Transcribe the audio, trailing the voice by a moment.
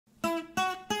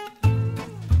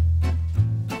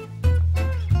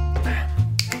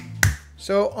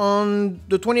So on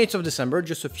the 28th of December,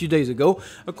 just a few days ago,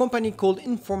 a company called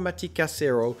Informatica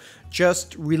Zero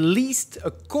just released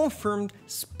a confirmed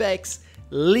specs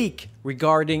leak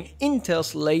regarding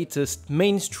Intel's latest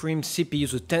mainstream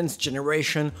CPUs, the 10th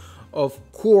generation of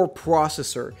core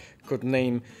processor,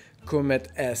 codename Comet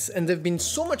S. And there's been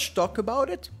so much talk about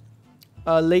it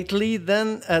lately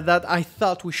then that I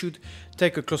thought we should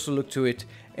take a closer look to it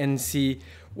and see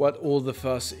what all the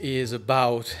fuss is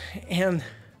about. And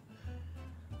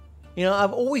you know,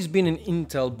 I've always been an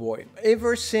Intel boy,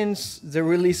 ever since the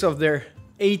release of their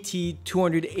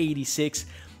AT286,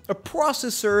 a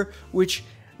processor which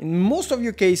in most of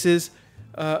your cases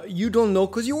you don't know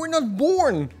because you were not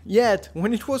born yet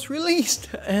when it was released.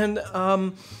 And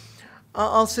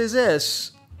I'll say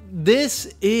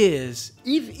this is,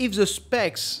 if the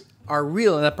specs are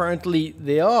real, and apparently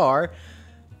they are,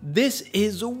 this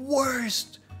is the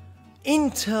worst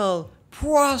Intel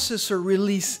processor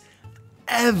release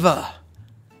ever.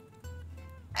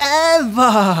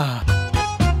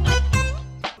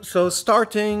 So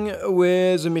starting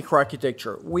with the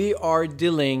microarchitecture, we are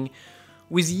dealing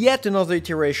with yet another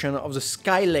iteration of the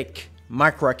Skylake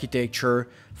microarchitecture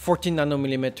 14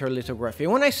 nanometer lithography.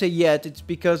 When I say yet, it's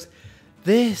because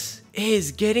this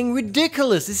is getting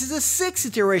ridiculous. This is the 6th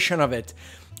iteration of it.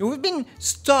 We've been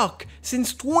stuck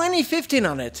since 2015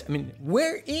 on it. I mean,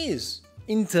 where is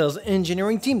Intel's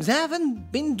engineering teams? They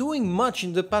haven't been doing much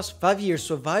in the past 5 years,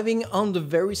 surviving on the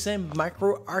very same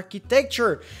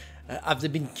microarchitecture. Have they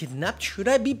been kidnapped? Should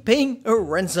I be paying a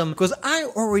ransom? Because I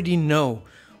already know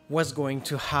what's going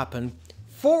to happen.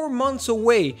 4 months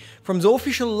away from the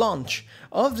official launch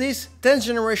of this 10th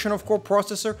generation of core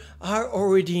processor, I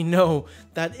already know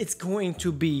that it's going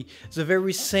to be the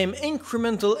very same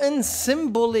incremental and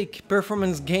symbolic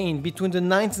performance gain between the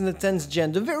 9th and the 10th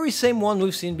gen, the very same one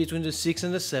we've seen between the 6th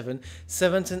and the 7th,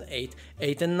 7th and 8th,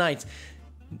 8th and 9th.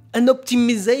 An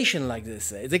optimization, like they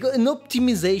say. They call it an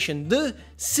optimization, the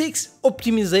 6th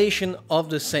optimization of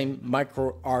the same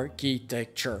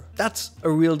microarchitecture. That's a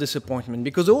real disappointment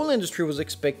because the whole industry was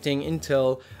expecting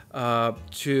Intel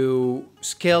to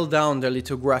scale down their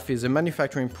lithography, the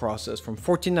manufacturing process from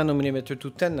 14 nanometer to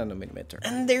 10 nanometer.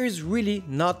 And there is really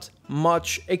not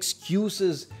much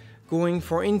excuses going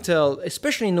for Intel,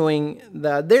 especially knowing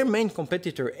that their main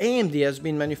competitor, AMD, has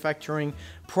been manufacturing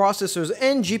processors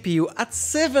and GPU at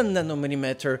 7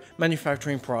 nanometer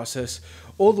manufacturing process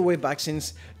all the way back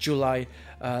since July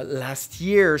last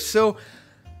year. So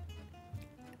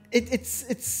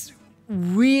it's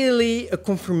really a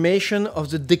confirmation of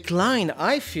the decline,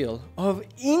 I feel, of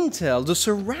Intel, the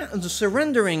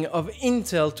surrendering of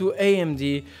Intel to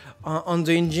AMD on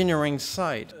the engineering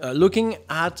side. Looking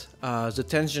at the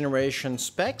 10th generation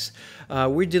specs,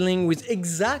 we're dealing with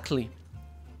exactly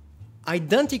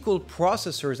identical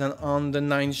processors than on the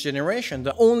 9th generation.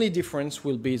 The only difference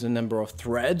will be the number of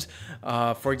threads.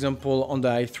 For example, on the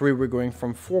i3 we're going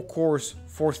from 4 cores,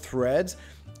 4 threads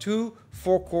to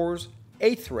 4 cores,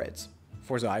 8 threads.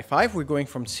 For the i5 we're going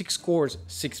from 6 cores,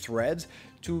 6 threads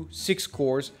to 6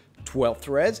 cores, 12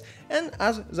 threads, and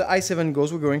as the i7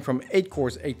 goes, we're going from 8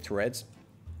 cores, 8 threads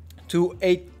to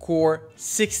 8 core,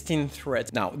 16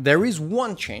 threads. Now, there is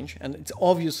one change, and it's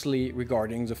obviously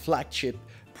regarding the flagship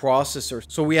processor.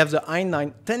 So we have the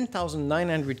i9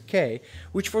 10900K,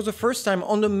 which for the first time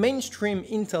on the mainstream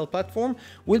Intel platform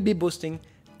will be boasting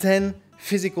 10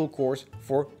 physical cores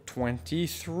for 20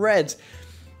 threads.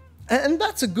 And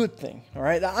that's a good thing, all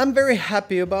right? I'm very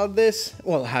happy about this.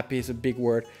 Well, happy is a big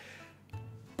word.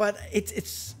 But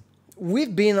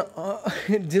we've been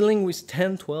dealing with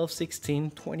 10, 12,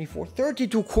 16, 24,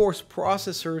 32 cores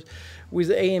processors with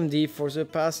AMD for the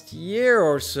past year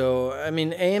or so. I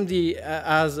mean, AMD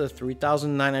has a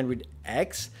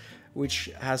 3900X,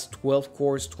 which has 12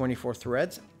 cores, 24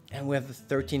 threads. And we have the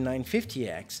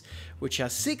 13950X, which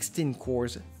has 16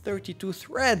 cores, 32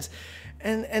 threads.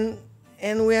 And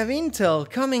we have Intel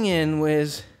coming in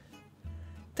with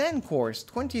 10 cores,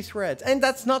 20 threads, and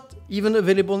that's not even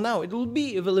available now. It will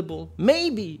be available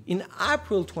maybe in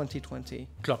April 2020.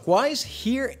 Clockwise,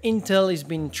 here Intel is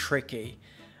being tricky.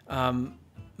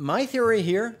 My theory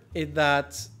here is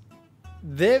that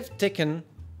they've taken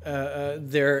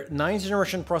their 9th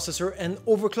generation processor and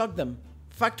overclocked them,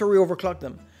 factory overclocked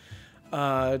them,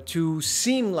 to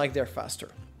seem like they're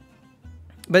faster.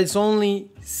 But it's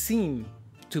only seem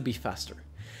to be faster,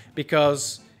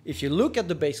 because if you look at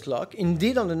the base clock,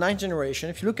 indeed on the 9th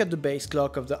generation, if you look at the base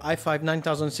clock of the i5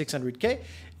 9600K,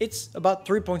 it's about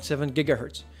 3.7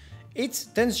 gigahertz. Its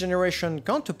 10th generation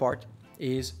counterpart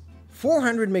is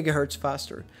 400 megahertz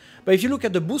faster. But if you look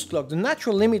at the boost clock, the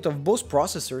natural limit of both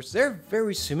processors, they're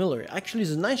very similar. Actually,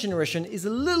 the 9th generation is a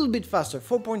little bit faster,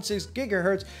 4.6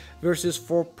 gigahertz versus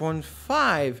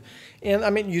 4.5. And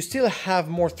I mean, you still have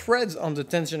more threads on the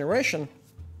 10th generation,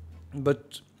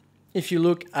 but if you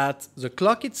look at the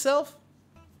clock itself,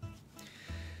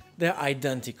 they're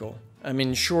identical. I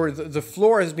mean, sure, the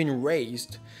floor has been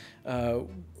raised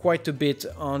quite a bit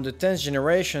on the 10th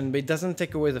generation, but it doesn't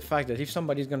take away the fact that if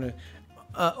somebody's going to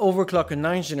overclock a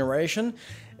 9th generation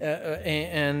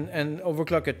and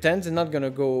overclock a 10th, they're not going to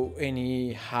go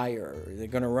any higher. They're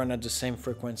going to run at the same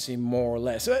frequency, more or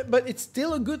less. But it's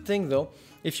still a good thing, though.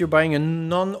 If you're buying a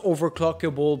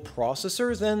non-overclockable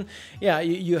processor, then yeah,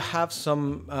 you have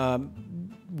some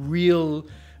real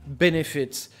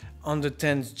benefits on the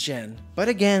 10th gen. But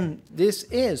again, this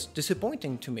is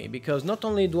disappointing to me, because not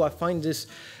only do I find this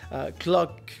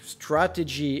clock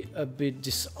strategy a bit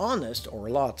dishonest, or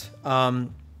a lot,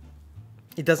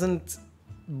 it doesn't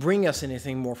bring us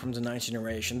anything more from the 9th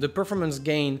generation. The performance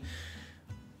gain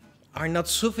are not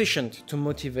sufficient to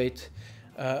motivate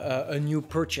a new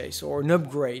purchase or an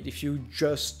upgrade if you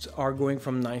just are going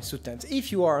from 9th to 10th.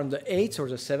 If you are on the 8th or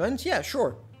the 7th, yeah,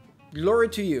 sure, glory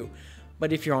to you.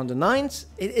 But if you're on the 9th,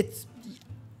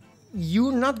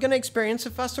 you're not going to experience a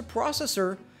faster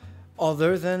processor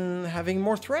other than having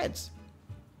more threads.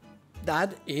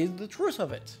 That is the truth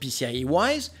of it.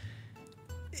 PCIe-wise,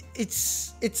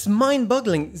 it's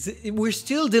mind-boggling. We're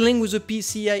still dealing with a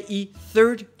PCIe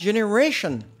 3rd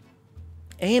generation.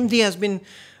 AMD has been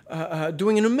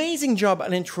doing an amazing job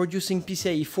at introducing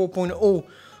PCIe 4.0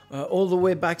 all the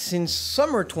way back since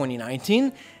summer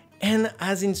 2019. And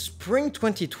as in spring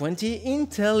 2020,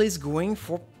 Intel is going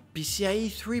for PCIe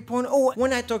 3.0.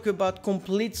 When I talk about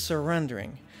complete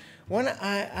surrendering, when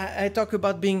I talk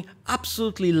about being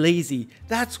absolutely lazy,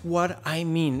 that's what I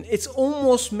mean. It's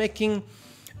almost making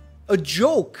a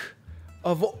joke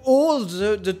of all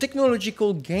the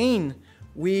technological gain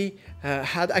we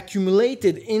had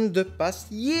accumulated in the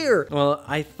past year. Well,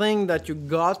 I think that you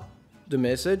got the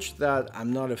message that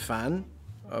I'm not a fan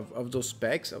of those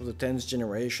specs of the 10th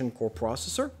generation core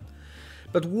processor.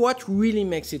 But what really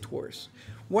makes it worse,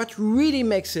 what really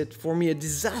makes it for me a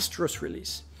disastrous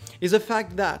release, is the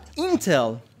fact that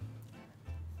Intel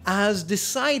has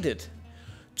decided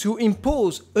to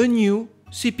impose a new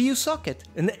CPU socket,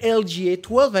 an LGA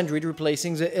 1200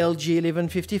 replacing the LGA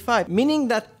 1155, meaning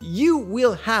that you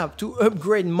will have to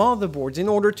upgrade motherboards in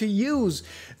order to use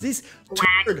this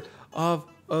third of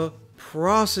a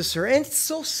processor. And it's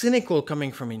so cynical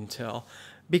coming from Intel,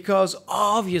 because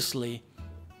obviously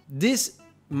this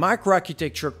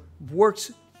microarchitecture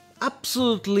works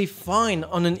absolutely fine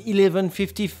on an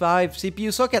 1155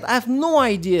 CPU socket. I have no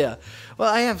idea.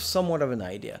 Well, I have somewhat of an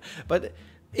idea, but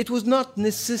it was not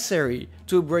necessary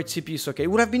to upgrade CPU socket. It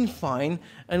would have been fine,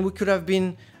 and we could have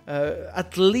been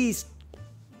at least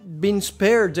been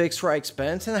spared the extra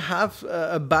expense and have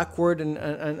a backward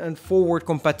and forward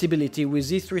compatibility with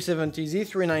Z370,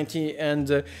 Z390,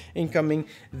 and incoming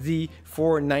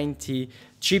Z490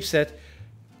 chipset,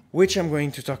 which I'm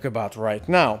going to talk about right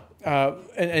now. And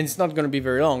it's not going to be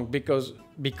very long, because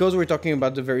we're talking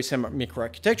about the very same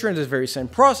microarchitecture and the very same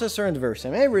processor and the very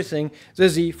same everything. The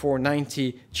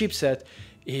Z490 chipset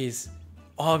is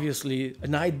obviously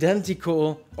an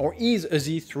identical, or is a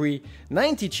Z390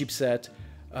 chipset.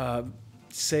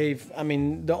 I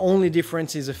mean, the only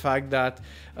difference is the fact that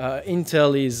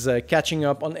Intel is catching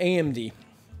up on AMD.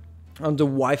 On the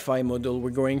Wi-Fi model, we're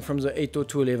going from the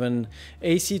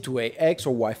 802.11ac to AX,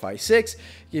 or Wi-Fi 6,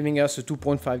 giving us a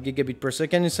 2.5 gigabit per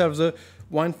second instead of the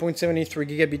 1.73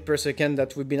 gigabit per second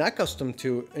that we've been accustomed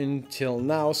to until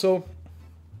now. So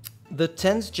the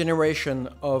 10th generation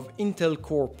of Intel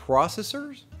Core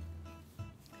processors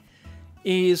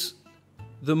is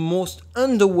the most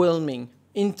underwhelming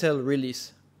Intel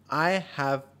release I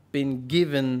have been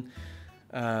given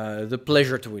the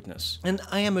pleasure to witness. And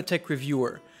I am a tech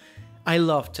reviewer. I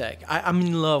love tech. I'm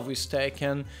in love with tech,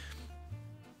 and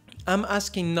I'm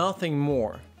asking nothing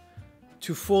more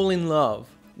to fall in love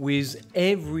with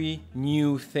every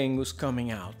new thing that's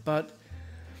coming out. But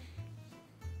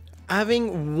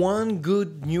having one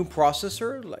good new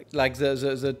processor, like the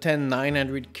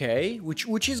 10900K,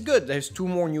 which is good, there's 2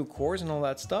 more new cores and all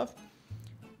that stuff,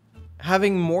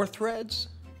 having more threads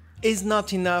is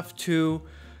not enough to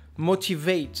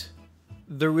motivate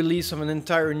the release of an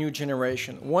entire new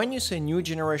generation. When you say new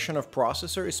generation of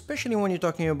processor, especially when you're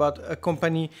talking about a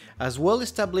company as well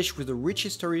established with a rich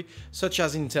history such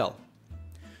as Intel,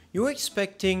 you're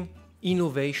expecting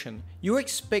innovation, you're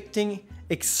expecting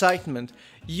excitement,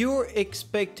 you're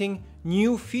expecting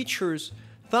new features,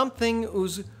 something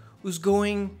who's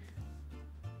going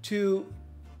to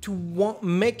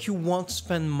make you want to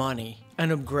spend money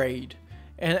and upgrade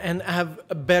and have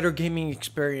a better gaming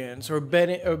experience or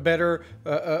a better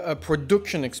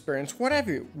production experience,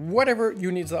 whatever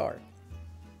your needs are.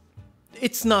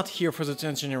 It's not here for the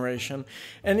 10th generation,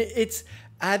 and it's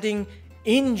adding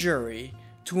injury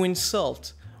to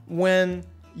insult when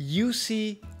you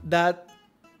see that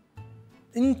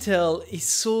Intel is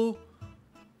so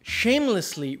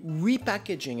shamelessly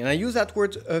repackaging, and I use that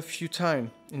word a few times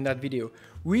in that video,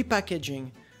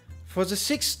 repackaging for the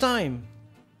 6th time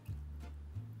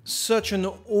such an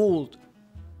old,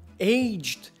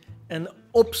 aged, and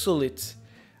obsolete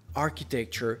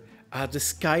architecture as the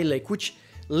Skylake, which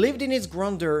lived in its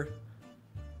grandeur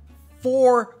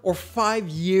 4 or 5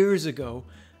 years ago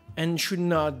and should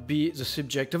not be the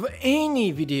subject of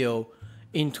any video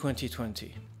in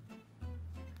 2020.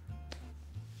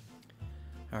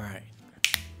 All right.